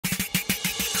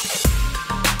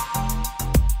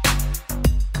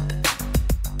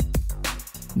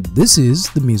This is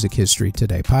the Music History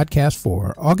Today podcast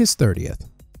for August 30th.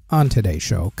 On today's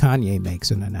show, Kanye makes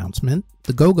an announcement,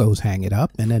 the Go-Go's hang it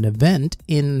up, and an event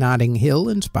in Notting Hill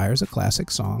inspires a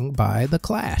classic song by The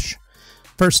Clash.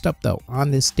 First up, though, on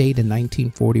this date in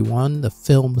 1941, the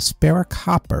film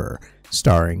Sparrowhopper,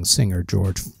 starring singer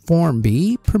George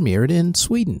Formby, premiered in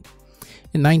Sweden.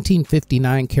 In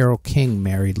 1959, Carole King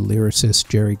married lyricist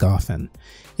Jerry Goffin.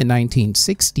 In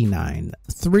 1969,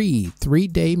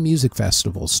 three-day music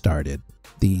festivals started.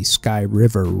 The Sky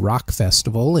River Rock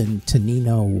Festival in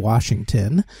Tenino,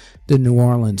 Washington, the New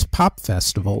Orleans Pop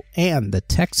Festival, and the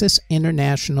Texas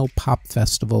International Pop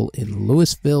Festival in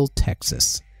Louisville,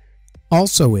 Texas.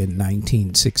 Also in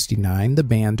 1969, the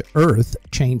band Earth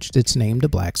changed its name to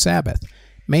Black Sabbath,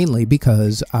 mainly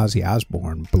because Ozzy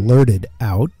Osbourne blurted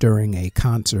out during a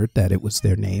concert that it was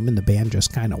their name and the band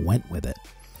just kind of went with it.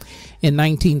 In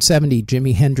 1970,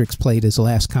 Jimi Hendrix played his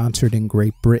last concert in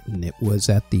Great Britain. It was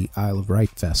at the Isle of Wight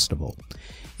Festival.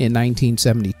 In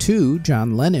 1972,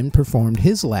 John Lennon performed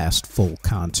his last full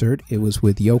concert. It was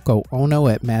with Yoko Ono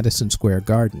at Madison Square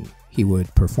Garden. He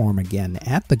would perform again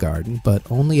at the Garden, but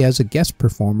only as a guest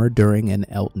performer during an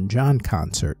Elton John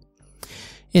concert.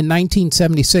 In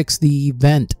 1976, the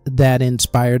event that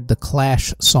inspired the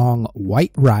Clash song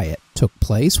White Riot took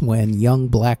place when young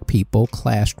black people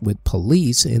clashed with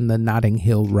police in the Notting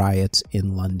Hill riots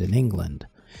in London, England.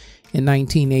 In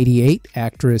 1988,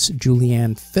 actress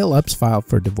Julianne Phillips filed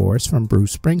for divorce from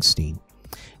Bruce Springsteen.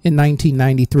 In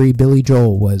 1993, Billy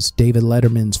Joel was David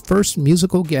Letterman's first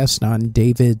musical guest on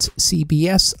David's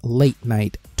CBS Late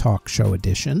Night Talk Show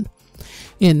edition.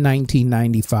 In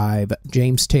 1995,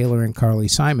 James Taylor and Carly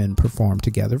Simon performed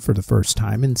together for the first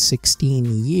time in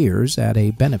 16 years at a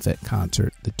benefit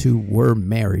concert. The two were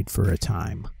married for a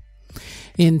time.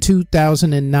 In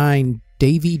 2009,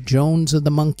 Davy Jones of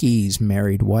the Monkees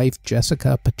married wife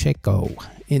Jessica Pacheco.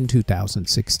 In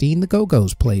 2016, the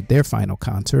Go-Go's played their final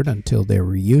concert until their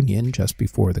reunion just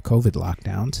before the COVID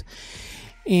lockdowns.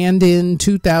 And in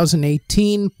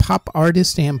 2018, pop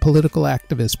artist and political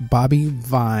activist Bobby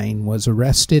Vine was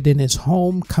arrested in his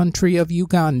home country of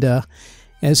Uganda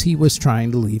as he was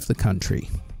trying to leave the country.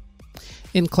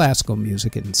 In classical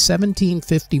music, in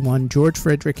 1751, George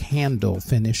Frederick Handel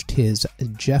finished his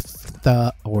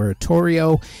Jephthah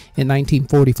Oratorio. In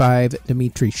 1945,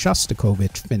 Dmitri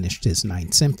Shostakovich finished his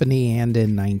Ninth Symphony, and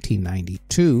in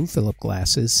 1992, Philip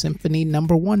Glass's Symphony No.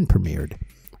 1 premiered.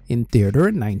 In theater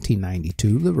in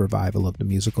 1992, the revival of the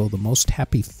musical The Most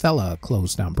Happy Fella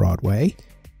closed on Broadway.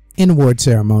 In award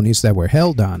ceremonies that were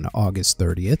held on August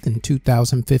 30th in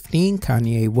 2015,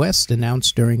 Kanye West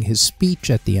announced during his speech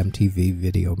at the MTV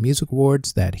Video Music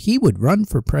Awards that he would run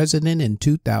for president in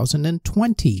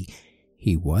 2020.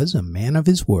 He was a man of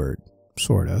his word,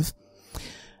 sort of.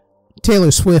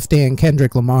 Taylor Swift and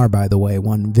Kendrick Lamar, by the way,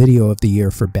 won Video of the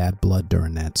Year for Bad Blood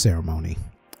during that ceremony.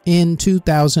 In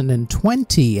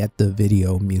 2020 at the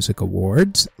Video Music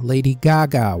Awards, Lady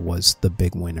Gaga was the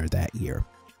big winner that year.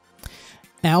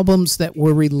 Albums that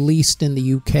were released in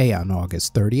the UK on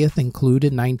August 30th included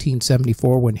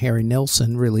 1974 when Harry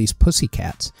Nilsson released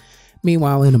Pussycats.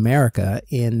 Meanwhile, in America,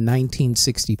 in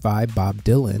 1965, Bob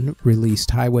Dylan released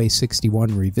Highway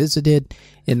 61 Revisited.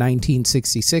 In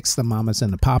 1966, the Mamas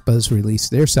and the Papas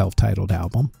released their self-titled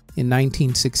album. In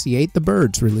 1968, the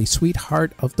Byrds released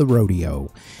Sweetheart of the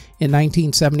Rodeo. In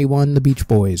 1971, the Beach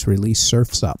Boys released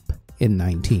Surf's Up. In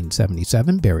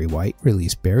 1977, Barry White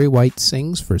released Barry White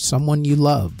Sings for Someone You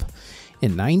Love.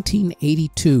 In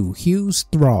 1982, Hughes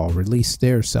Thrall released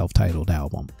their self-titled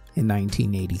album. In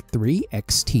 1983,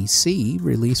 XTC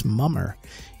released Mummer.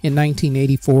 In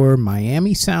 1984,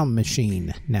 Miami Sound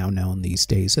Machine, now known these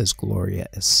days as Gloria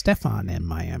Estefan and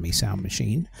Miami Sound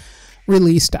Machine,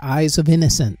 released Eyes of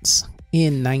Innocence.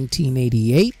 In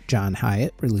 1988, John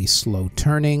Hyatt released Slow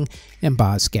Turning, and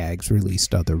Boz Scaggs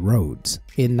released Other Roads.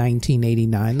 In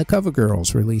 1989, the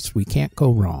Covergirls released We Can't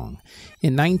Go Wrong.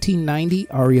 In 1990,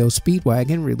 REO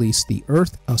Speedwagon released The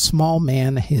Earth, A Small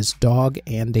Man, His Dog,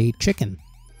 and a Chicken.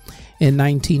 In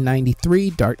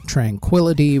 1993, Dark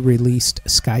Tranquillity released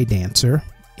Sky Dancer.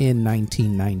 In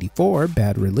 1994,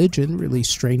 Bad Religion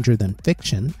released Stranger Than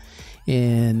Fiction.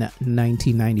 In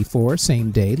 1994,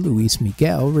 same day, Luis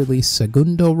Miguel released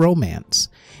Segundo Romance.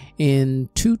 In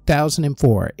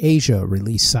 2004, Asia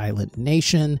released Silent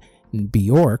Nation, and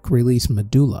Bjork released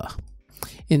Medulla.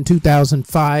 In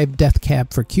 2005, Death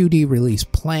Cab for Cutie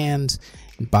released Plans.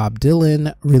 Bob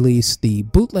Dylan released the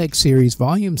Bootleg Series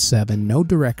Volume 7, No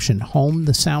Direction Home,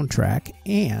 the soundtrack,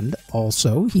 and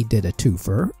also he did a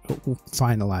twofer,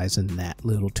 finalizing that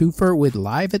little twofer with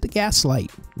Live at the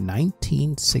Gaslight,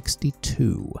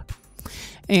 1962.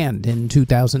 And in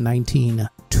 2019,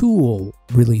 Tool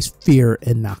released Fear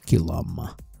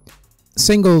Inoculum.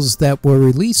 Singles that were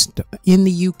released in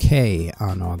the UK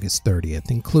on August 30th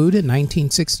include in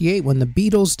 1968 when the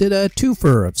Beatles did a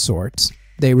twofer of sorts.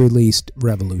 They released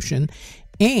Revolution,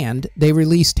 and they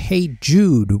released Hey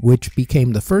Jude, which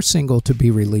became the first single to be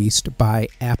released by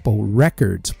Apple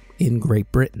Records, in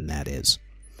Great Britain, that is.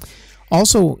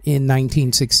 Also in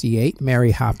 1968,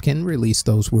 Mary Hopkin released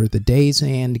Those Were the Days,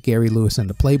 and Gary Lewis and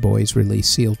the Playboys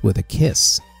released Sealed with a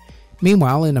Kiss.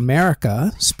 Meanwhile, in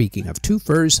America, speaking of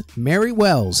twofers, Mary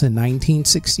Wells in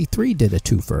 1963 did a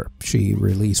twofer. She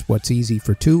released What's Easy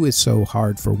for Two is So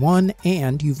Hard for One,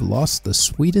 and You've Lost the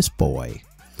Sweetest Boy.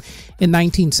 In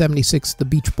 1976, the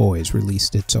Beach Boys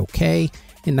released It's Okay.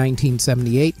 In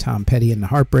 1978, Tom Petty and the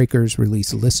Heartbreakers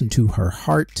released Listen to Her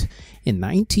Heart. In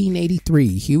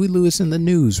 1983, Huey Lewis and the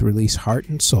News released Heart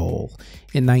and Soul.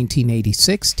 In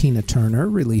 1986, Tina Turner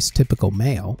released Typical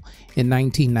Male. In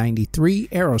 1993,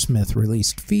 Aerosmith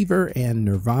released Fever, and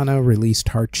Nirvana released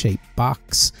Heart-Shaped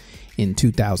Box. In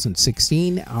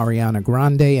 2016, Ariana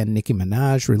Grande and Nicki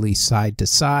Minaj released Side to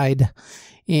Side.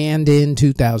 And in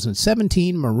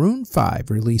 2017, Maroon 5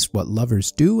 released What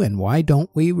Lovers Do and Why Don't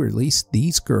We release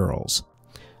These Girls.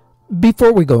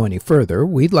 Before we go any further,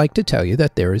 we'd like to tell you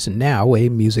that there is now a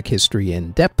Music History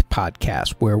In-Depth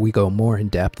podcast where we go more in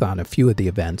depth on a few of the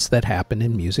events that happened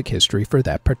in music history for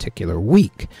that particular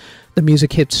week. The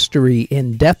Music History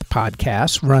In-Depth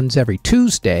podcast runs every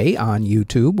Tuesday on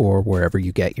YouTube or wherever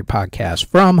you get your podcasts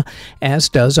from, as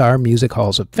does our Music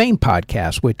Halls of Fame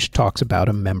podcast, which talks about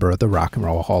a member of the Rock and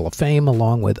Roll Hall of Fame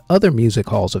along with other Music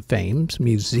Halls of Fame,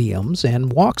 museums,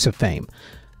 and walks of fame.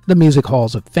 The Music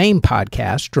Halls of Fame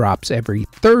podcast drops every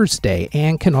Thursday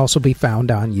and can also be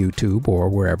found on YouTube or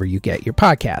wherever you get your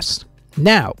podcasts.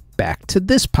 Now, back to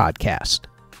this podcast.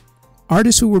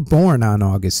 Artists who were born on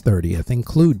August 30th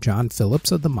include John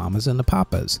Phillips of the Mamas and the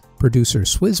Papas, producer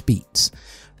Swizz Beatz,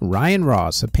 Ryan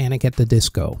Ross of Panic at the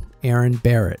Disco, Aaron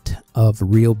Barrett of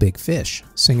Real Big Fish,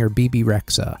 singer Bebe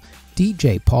Rexha,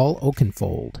 DJ Paul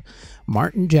Oakenfold,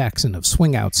 Martin Jackson of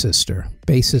Swing Out Sister,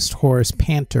 bassist Horace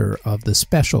Panter of The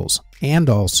Specials, and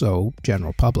also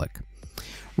General Public.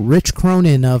 Rich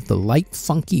Cronin of The Light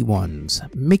Funky Ones,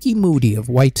 Mickey Moody of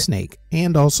Whitesnake,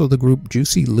 and also the group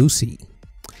Juicy Lucy.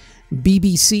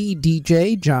 BBC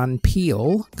DJ John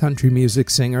Peel, country music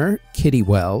singer Kitty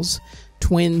Wells,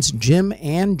 twins Jim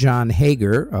and John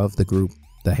Hager of the group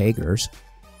The Hagers,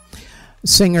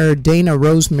 singer Dana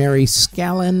Rosemary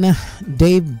Scallon,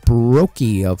 Dave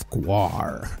Brockie of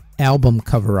Gwar, album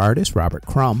cover artist Robert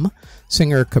Crumb,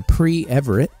 singer Capri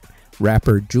Everett,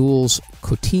 rapper Jules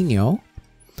Coutinho,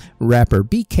 rapper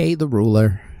BK the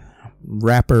Ruler,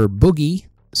 rapper Boogie,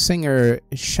 singer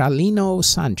Shalino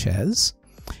Sanchez,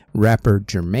 rapper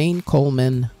Jermaine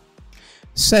Coleman,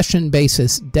 session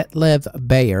bassist Detlev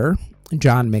Bayer,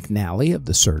 John McNally of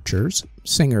The Searchers,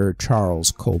 singer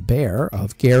Charles Colbert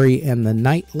of Gary and the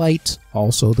Nightlights,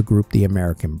 also the group The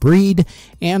American Breed,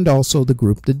 and also the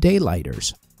group The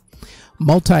Daylighters.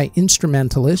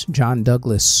 Multi-instrumentalist John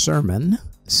Douglas Sermon,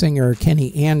 singer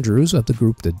Kenny Andrews of the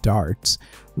group The Darts,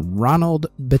 Ronald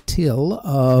Batil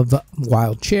of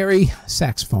Wild Cherry,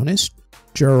 saxophonist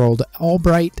Gerald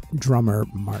Albright, drummer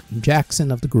Martin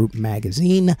Jackson of the group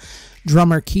Magazine,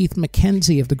 drummer Keith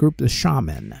McKenzie of the group The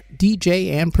Shaman,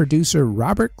 DJ and producer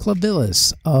Robert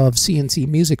Clavillis of CNC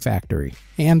Music Factory,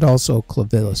 and also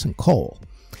Clavillis and Cole,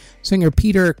 singer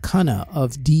Peter Cunha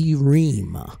of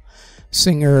D-Ream,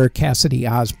 singer Cassidy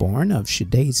Osborne of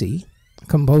Shadazy,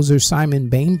 composer Simon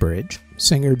Bainbridge,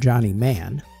 singer Johnny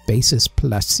Mann, bassist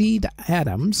Placide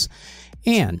Adams,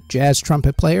 and jazz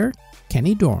trumpet player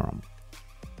Kenny Dorham.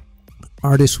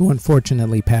 Artists who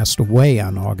unfortunately passed away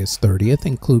on August 30th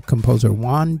include composer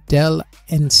Juan del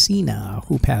Encina,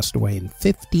 who passed away in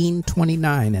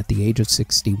 1529 at the age of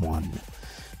 61.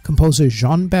 Composer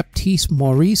Jean-Baptiste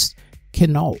Maurice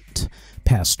Quinault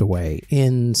passed away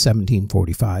in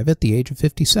 1745 at the age of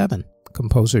 57.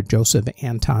 Composer Joseph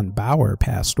Anton Bauer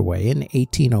passed away in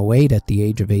 1808 at the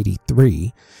age of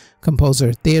 83.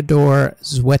 Composer Theodore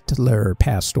Zwettler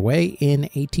passed away in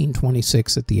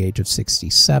 1826 at the age of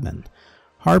 67.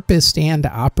 Harpist and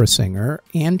opera singer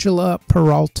Angela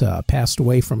Peralta passed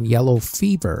away from yellow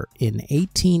fever in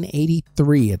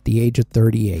 1883 at the age of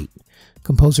 38.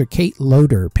 Composer Kate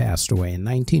Loder passed away in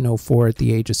 1904 at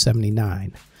the age of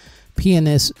 79.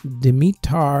 Pianist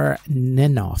Dimitar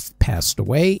Nenov passed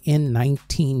away in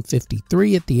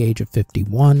 1953 at the age of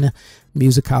 51.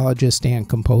 Musicologist and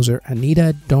composer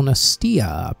Anita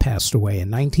Donostia passed away in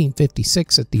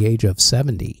 1956 at the age of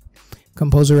 70.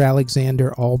 Composer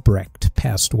Alexander Albrecht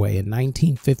passed away in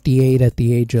 1958 at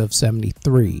the age of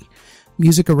 73.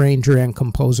 Music arranger and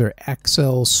composer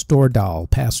Axel Stordahl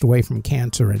passed away from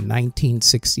cancer in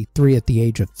 1963 at the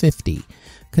age of 50.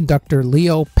 Conductor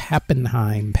Leo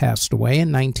Pappenheim passed away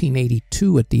in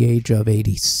 1982 at the age of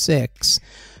 86.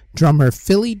 Drummer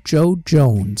Philly Joe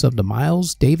Jones of the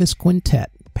Miles Davis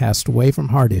Quintet passed away from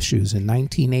heart issues in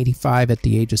 1985 at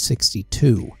the age of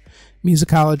 62.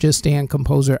 Musicologist and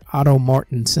composer Otto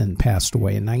Mortensen passed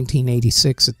away in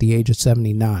 1986 at the age of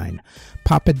 79.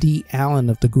 Papa D. Allen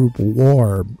of the group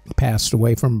War passed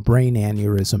away from brain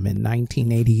aneurysm in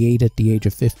 1988 at the age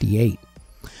of 58.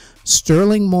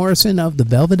 Sterling Morrison of the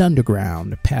Velvet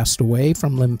Underground passed away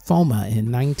from lymphoma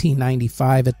in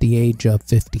 1995 at the age of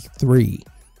 53.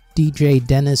 DJ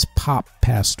Dennis Pop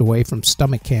passed away from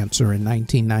stomach cancer in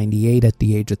 1998 at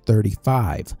the age of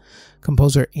 35.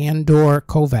 Composer Andor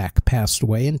Kovac passed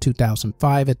away in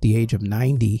 2005 at the age of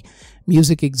 90.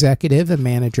 Music executive and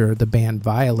manager of the band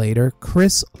Violator,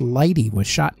 Chris Lighty, was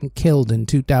shot and killed in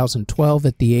 2012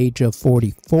 at the age of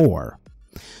 44.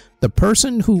 The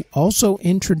person who also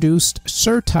introduced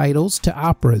surtitles to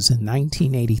operas in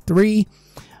 1983,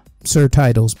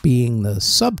 surtitles being the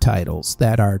subtitles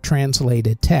that are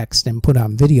translated text and put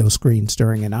on video screens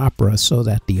during an opera so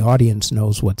that the audience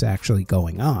knows what's actually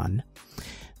going on.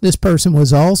 This person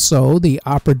was also the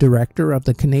opera director of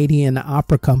the Canadian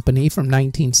Opera Company from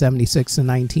 1976 to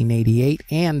 1988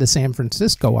 and the San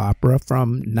Francisco Opera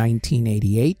from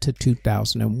 1988 to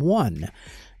 2001.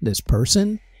 This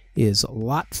person is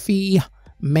Lotfi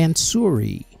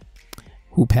Mansouri,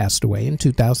 who passed away in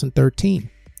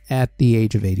 2013 at the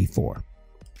age of 84.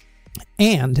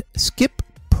 And Skip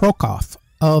Prokof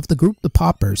of the group The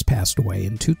Paupers passed away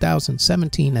in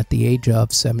 2017 at the age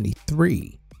of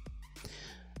 73.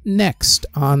 Next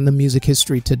on the Music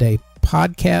History Today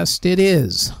podcast, it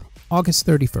is August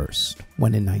 31st,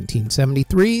 when in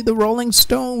 1973, the Rolling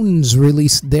Stones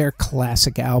released their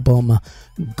classic album,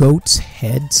 Goat's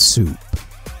Head Soup.